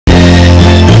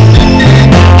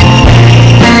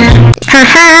Ha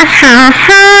ha ha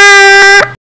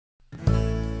ha!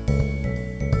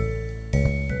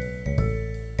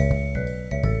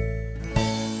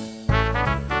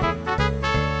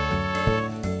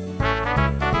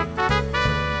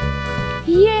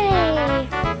 Yay!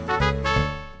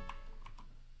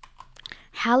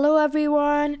 Hello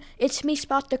everyone, it's me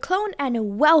Spot the Clone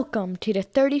and welcome to the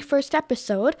 31st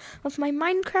episode of my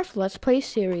Minecraft Let's Play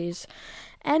series.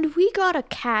 And we got a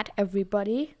cat,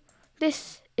 everybody.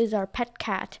 This is our pet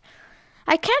cat.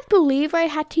 I can't believe I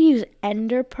had to use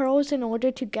ender pearls in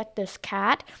order to get this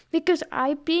cat because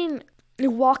I've been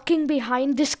walking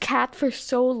behind this cat for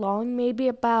so long, maybe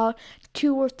about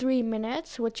 2 or 3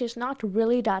 minutes, which is not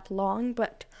really that long,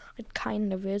 but it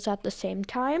kind of is at the same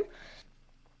time.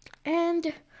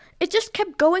 And it just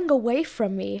kept going away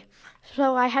from me.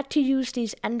 So I had to use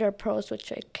these ender pearls,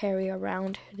 which I carry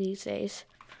around these days.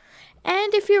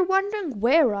 And if you're wondering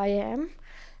where I am,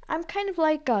 I'm kind of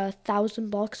like 1,000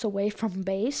 blocks away from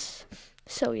base.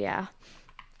 So yeah,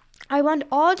 I went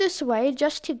all this way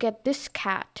just to get this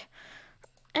cat.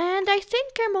 And I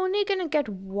think I'm only gonna get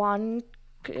one.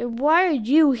 Why are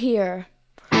you here?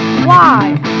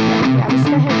 Why? Yeah, this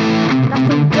guy had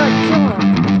nothing good. Kill him.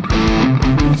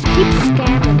 He just keeps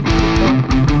scamming people.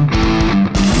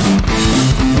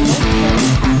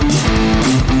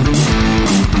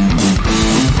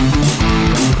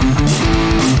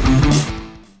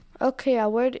 Okay,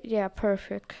 yeah,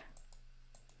 perfect.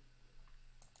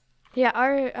 Yeah,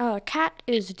 our cat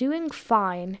is doing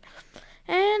fine.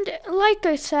 And like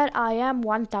I said, I am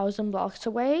 1,000 blocks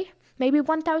away. Maybe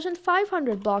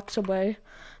 1,500 blocks away.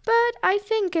 But I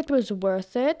think it was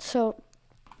worth it, so...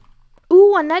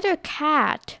 Ooh, another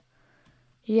cat.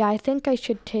 Yeah, I think I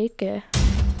should take it.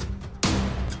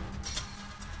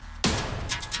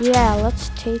 Yeah, let's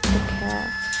take the cat.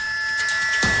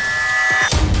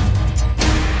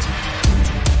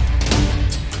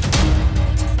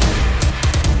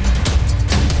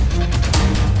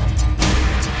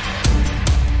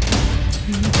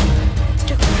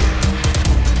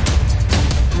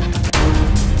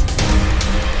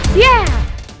 Yeah!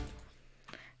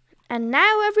 And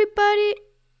now everybody,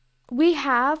 we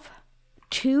have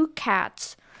 2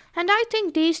 cats. And I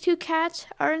think these 2 cats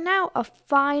are now a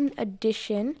fine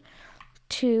addition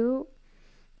to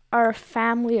our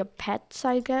family of pets,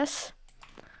 I guess.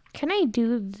 Can I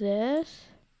do this?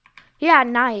 Yeah,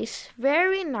 nice.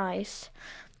 Very nice.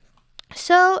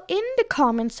 So in the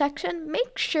comment section,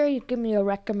 make sure you give me a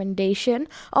recommendation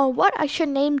on what I should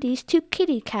name these 2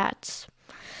 kitty cats.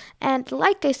 And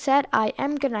like I said, I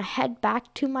am gonna head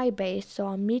back to my base, so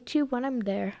I'll meet you when I'm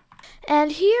there.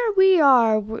 And here we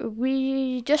are.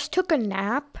 We just took a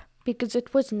nap because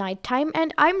it was nighttime,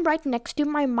 and I'm right next to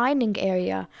my mining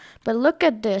area. But look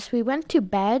at this. We went to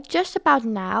bed just about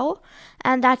now,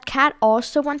 and that cat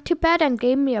also went to bed and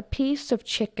gave me a piece of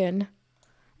chicken.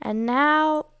 And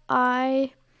now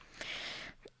I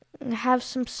have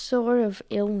some sort of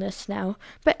illness now.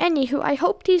 But anywho, I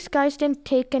hope these guys didn't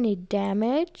take any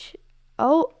damage.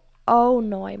 Oh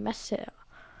no, I messed it up.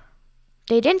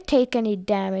 They didn't take any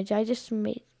damage. I just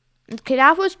made... Okay,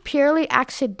 that was purely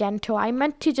accidental. I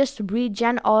meant to just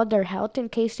regen all their health in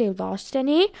case they lost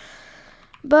any.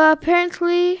 But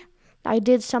apparently, I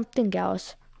did something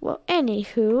else. Well,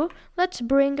 anywho, let's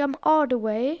bring them all the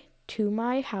way to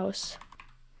my house.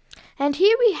 And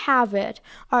here we have it.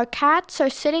 Our cats are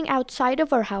sitting outside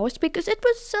of our house because it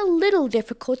was a little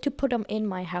difficult to put them in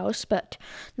my house, but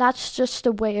that's just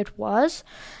the way it was.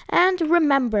 And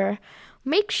remember,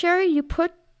 make sure you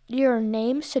put your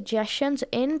name suggestions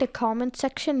in the comment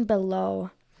section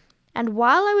below. And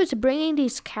while I was bringing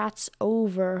these cats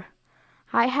over,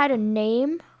 I had a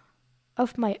name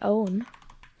of my own.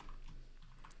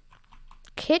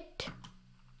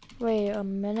 Wait a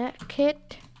minute.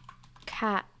 Kit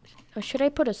Kat. Or should I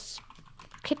put a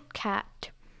Kit Kat?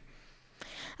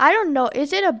 I don't know.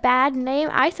 Is it a bad name?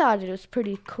 I thought it was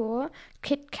pretty cool.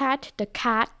 Kit Kat the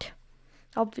cat.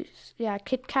 Yeah,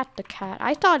 Kit Kat the cat.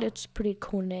 I thought it's a pretty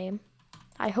cool name.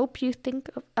 I hope you think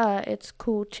it's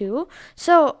cool too.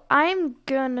 So I'm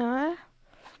gonna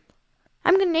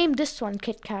name this one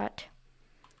Kit Kat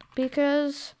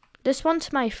because this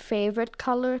one's my favorite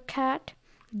color cat.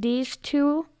 These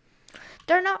 2,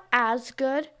 they're not as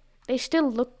good. They still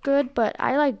look good, but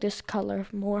I like this color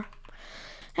more.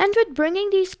 And with bringing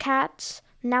these cats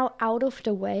now out of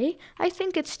the way, I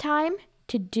think it's time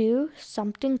to do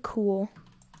something cool.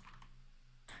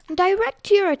 Direct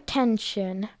your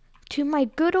attention to my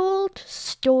good old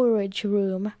storage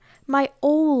room. My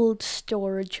old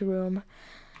storage room.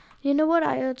 You know what?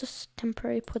 I'll just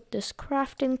temporarily put this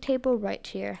crafting table right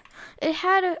here. It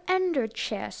had an ender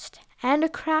chest and a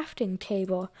crafting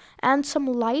table and some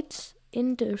lights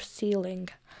in the ceiling.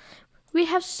 We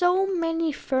have so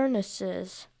many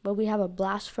furnaces, but we have a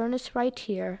blast furnace right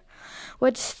here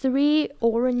with 3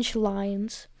 orange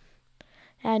lines.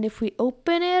 And if we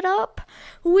open it up,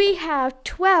 we have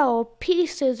 12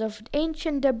 pieces of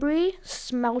ancient debris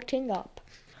smelting up.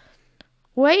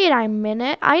 Wait a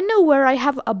minute, I know where I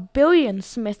have 1,000,000,000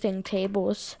 smithing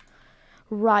tables.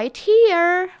 Right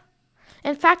here.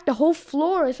 In fact, the whole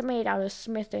floor is made out of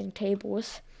smithing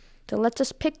tables. So let's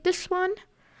just pick this one.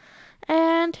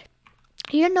 And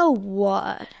you know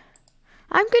what?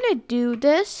 I'm gonna do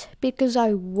this because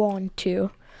I want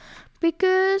to.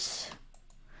 Because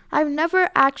I've never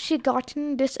actually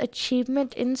gotten this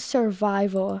achievement in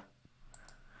survival.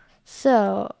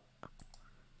 So,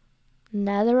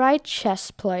 netherite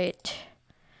chestplate,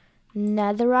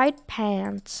 netherite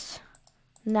pants,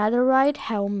 netherite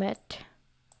helmet.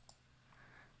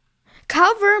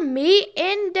 Cover me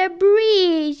in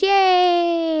debris!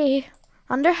 Yay!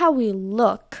 Wonder how we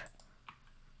look.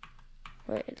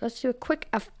 Wait, let's do a quick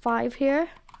F5 here.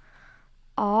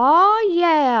 Oh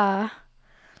yeah!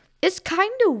 It's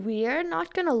kind of weird,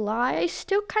 not gonna lie. I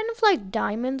still kind of like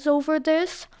diamonds over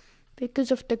this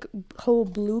because of the whole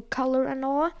blue color and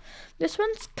all. This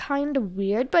one's kind of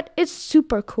weird, but it's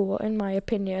super cool in my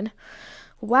opinion.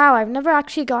 Wow, I've never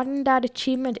actually gotten that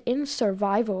achievement in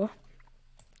survival.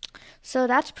 So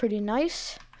that's pretty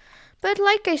nice. But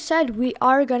like I said, we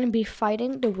are gonna be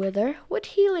fighting the Wither with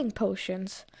healing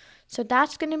potions. So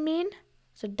that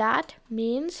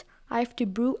means I have to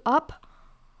brew up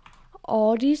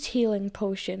all these healing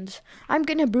potions. I'm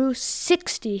gonna brew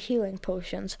 60 healing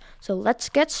potions. So let's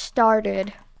get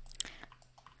started.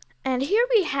 And here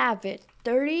we have it,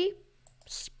 30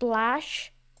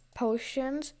 splash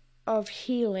potions of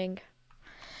healing.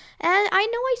 And I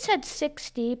know I said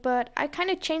 60, but I kind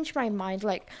of changed my mind.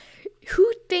 Like,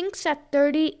 who thinks that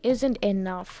 30 isn't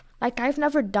enough? Like, I've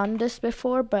never done this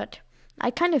before, but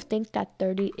I kind of think that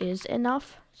 30 is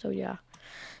enough. So yeah.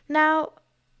 Now,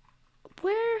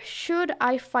 where should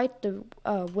I fight the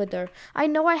Wither? I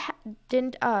know I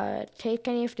didn't take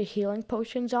any of the healing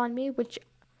potions on me, which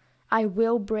I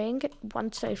will bring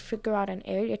once I figure out an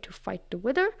area to fight the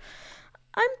Wither.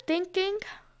 I'm thinking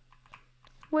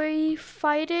we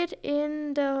fight it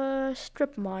in the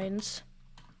strip mines.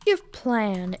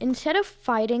 Plan. Instead of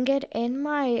fighting it in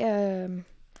my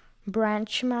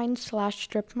branch mine /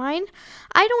 strip mine,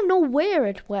 I don't know where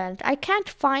it went. I can't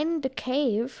find the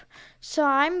cave. So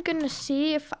I'm gonna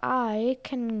see if I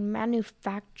can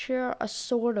manufacture a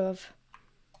sort of,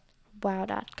 wow,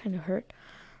 that kind of hurt.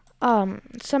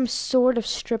 Some sort of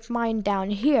strip mine down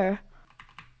here.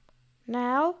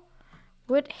 Now,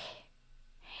 with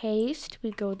haste,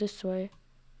 we go this way.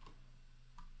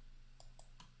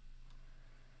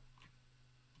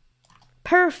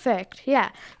 Perfect.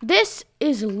 Yeah, this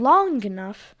is long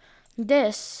enough.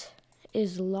 This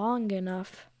is long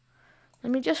enough.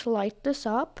 Let me just light this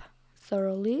up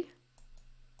thoroughly.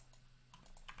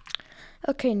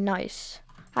 Okay, nice.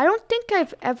 I don't think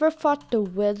I've ever fought the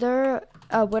Wither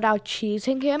without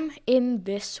cheesing him in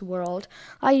this world.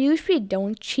 I usually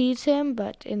don't cheese him,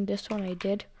 but in this one I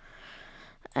did.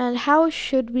 And how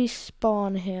should we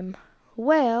spawn him?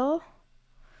 Well,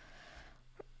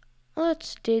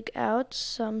 let's dig out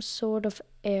some sort of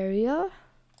area.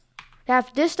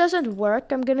 If this doesn't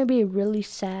work, I'm gonna be really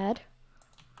sad.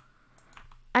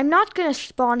 I'm not gonna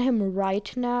spawn him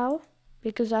right now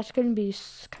because that's gonna be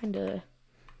it's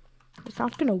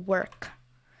not gonna work.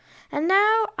 And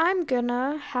now I'm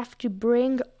gonna have to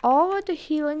bring all the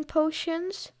healing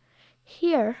potions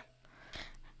here.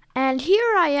 And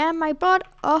here I am. I brought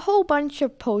a whole bunch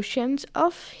of potions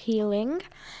of healing.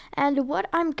 And what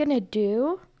I'm gonna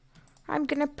do, I'm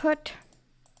gonna put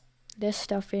this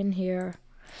stuff in here.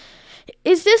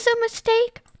 Is this a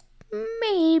mistake?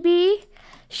 Maybe.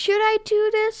 Should I do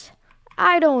this?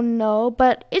 I don't know,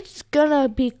 but it's gonna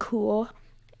be cool.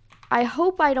 I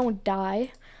hope I don't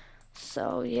die.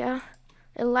 So yeah,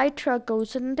 elytra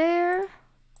goes in there.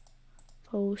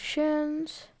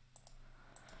 Potions.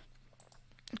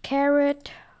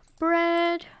 Carrot,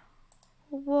 bread,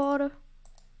 water.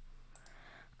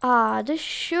 This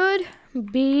should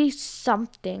be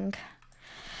something.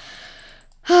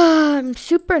 I'm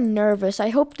super nervous. I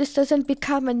hope this doesn't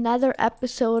become another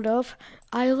episode of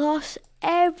I lost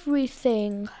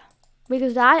everything.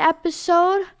 Because that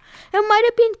episode, it might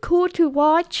have been cool to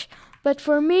watch, but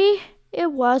for me,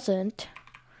 it wasn't.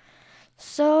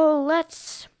 So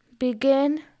let's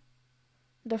begin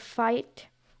the fight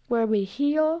where we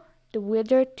heal the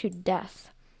Wither to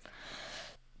death.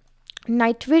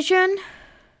 Night vision.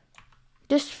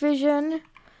 This vision.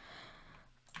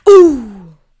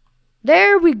 Ooh!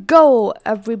 There we go,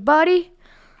 everybody.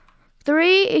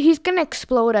 3, he's gonna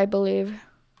explode, I believe.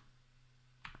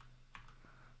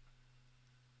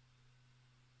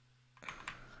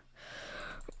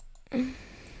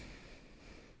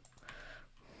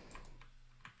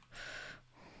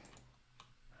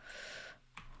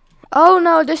 Oh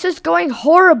no, this is going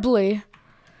horribly.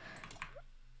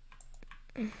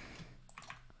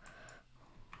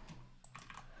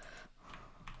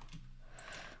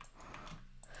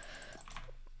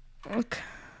 Okay.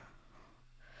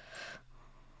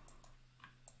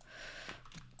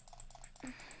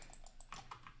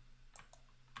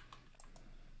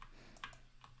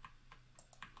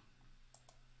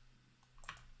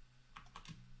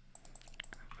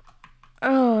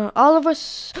 All of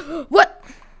us. What?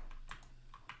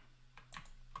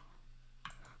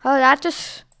 Oh, that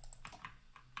just.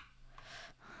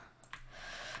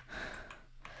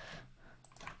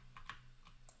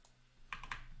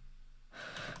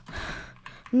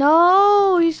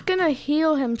 No, he's gonna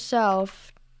heal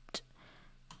himself.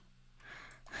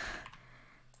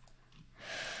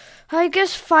 I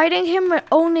guess fighting him with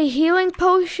only healing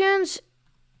potions,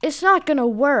 it's not gonna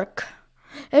work.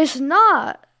 It's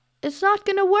not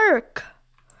gonna work.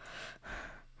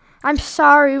 I'm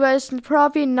sorry, but it's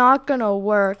probably not gonna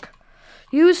work.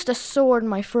 Use the sword,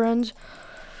 my friends.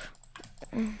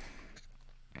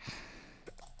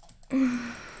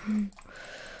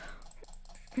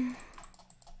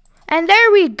 And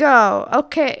there we go.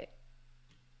 Okay.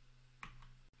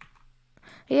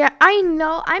 Yeah, I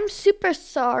know. I'm super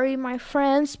sorry, my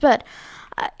friends, but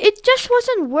it just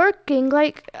wasn't working.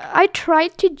 Like, I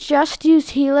tried to just use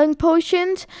healing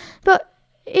potions, but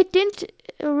it didn't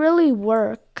really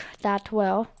work that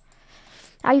well.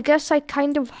 I guess I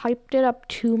kind of hyped it up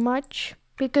too much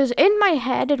because in my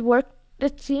head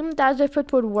it seemed as if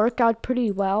it would work out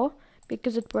pretty well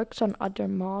because it works on other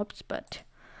mobs, but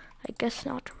I guess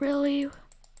not really.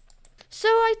 So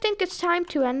I think it's time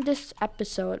to end this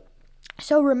episode.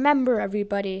 So remember,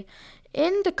 everybody,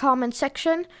 in the comment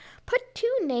section, put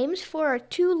 2 names for our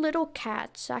 2 little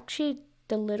cats. Actually,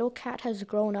 the little cat has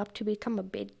grown up to become a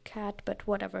big cat, but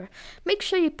whatever. Make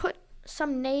sure you put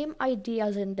some name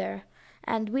ideas in there.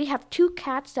 And we have 2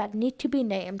 cats that need to be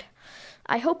named.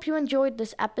 I hope you enjoyed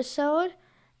this episode.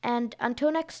 And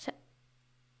until next time,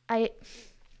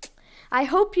 I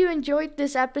hope you enjoyed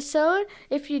this episode.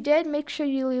 If you did, make sure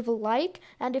you leave a like.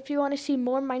 And if you want to see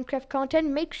more Minecraft content,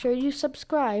 make sure you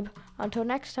subscribe. Until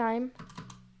next time.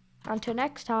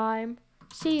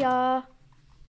 See ya.